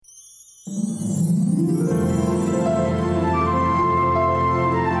Hi,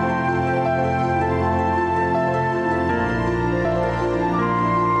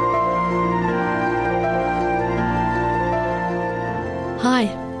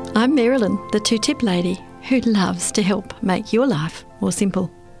 I'm Marilyn, the two-tip lady who loves to help make your life more simple.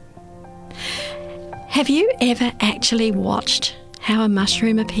 Have you ever actually watched how a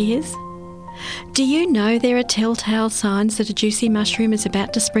mushroom appears? Do you know there are telltale signs that a juicy mushroom is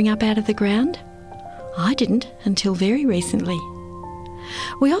about to spring up out of the ground? I didn't until very recently.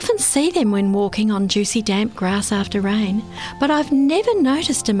 We often see them when walking on juicy damp grass after rain, but I've never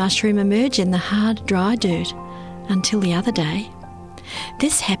noticed a mushroom emerge in the hard, dry dirt until the other day.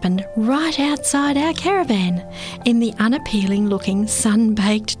 This happened right outside our caravan, in the unappealing-looking,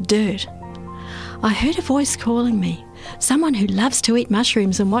 sun-baked dirt. I heard a voice calling me, someone who loves to eat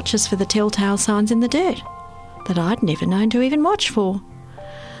mushrooms and watches for the telltale signs in the dirt that I'd never known to even watch for.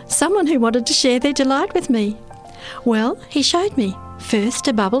 Someone who wanted to share their delight with me. Well, he showed me. First,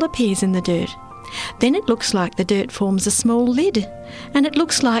 a bubble appears in the dirt. Then it looks like the dirt forms a small lid, and it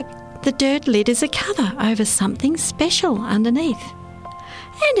looks like the dirt lid is a cover over something special underneath.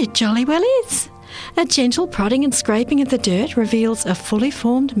 And it jolly well is. A gentle prodding and scraping of the dirt reveals a fully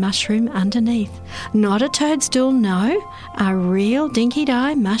formed mushroom underneath. Not a toadstool, no, a real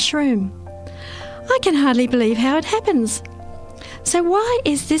dinky-die mushroom. I can hardly believe how it happens. So why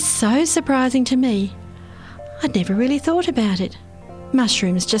is this so surprising to me? I'd never really thought about it.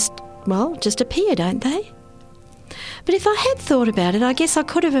 Mushrooms just appear, don't they? But if I had thought about it, I guess I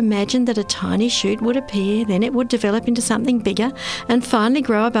could have imagined that a tiny shoot would appear, then it would develop into something bigger and finally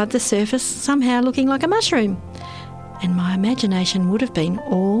grow above the surface, somehow looking like a mushroom. And my imagination would have been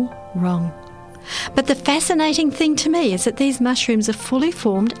all wrong. But the fascinating thing to me is that these mushrooms are fully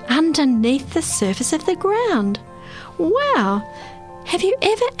formed underneath the surface of the ground. Wow! Have you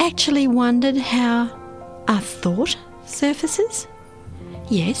ever actually wondered how a thought surfaces?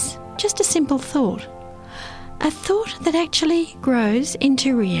 Yes, just a simple thought. A thought that actually grows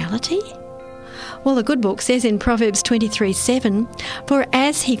into reality? Well, the good book says in Proverbs 23:7, "For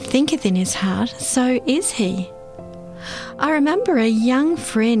as he thinketh in his heart, so is he." I remember a young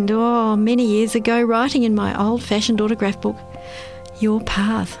friend, many years ago, writing in my old-fashioned autograph book, "Your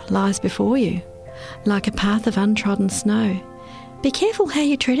path lies before you, like a path of untrodden snow. Be careful how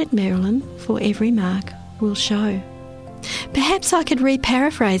you tread it, Marilyn, for every mark will show." Perhaps I could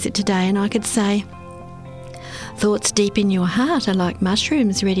re-paraphrase it today and I could say, thoughts deep in your heart are like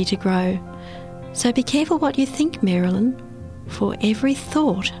mushrooms ready to grow. So be careful what you think, Marilyn, for every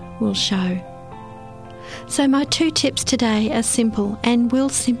thought will show. So my 2 tips today are simple and will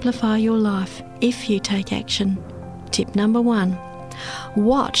simplify your life if you take action. Tip number 1,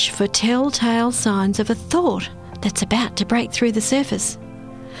 watch for telltale signs of a thought that's about to break through the surface.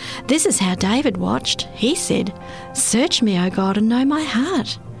 This is how David watched. He said, "Search me, O God, and know my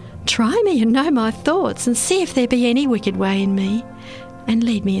heart. Try me and know my thoughts, and see if there be any wicked way in me, and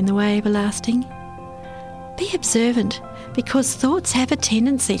lead me in the way everlasting." Be observant, because thoughts have a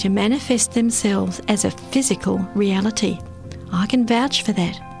tendency to manifest themselves as a physical reality. I can vouch for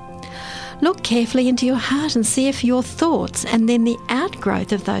that. Look carefully into your heart and see if your thoughts, and then the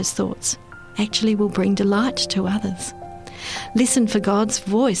outgrowth of those thoughts, actually will bring delight to others. Listen for God's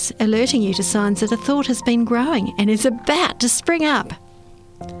voice alerting you to signs that a thought has been growing and is about to spring up.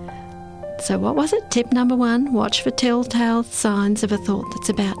 So what was it? Tip number 1, watch for telltale signs of a thought that's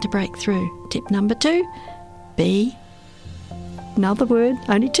about to break through. Tip number 2, be, another word,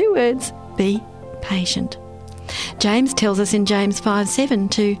 only 2 words, be patient. James tells us in James 5:7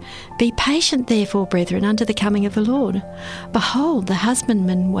 to be patient therefore, brethren, unto the coming of the Lord. Behold, the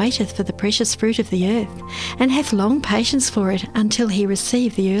husbandman waiteth for the precious fruit of the earth, and hath long patience for it until he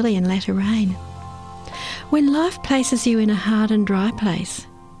receive the early and latter rain. When life places you in a hard and dry place,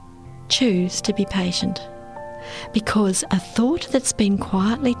 choose to be patient, because a thought that's been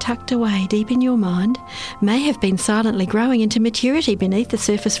quietly tucked away deep in your mind may have been silently growing into maturity beneath the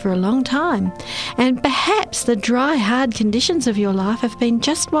surface for a long time, and perhaps the dry, hard conditions of your life have been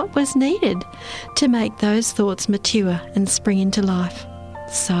just what was needed to make those thoughts mature and spring into life.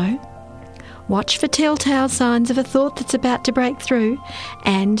 So, watch for telltale signs of a thought that's about to break through,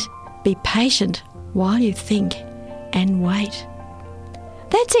 and be patient while you think and wait.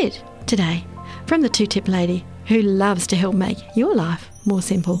 That's it today from the two-tip lady who loves to help make your life more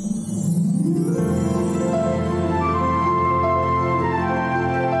simple.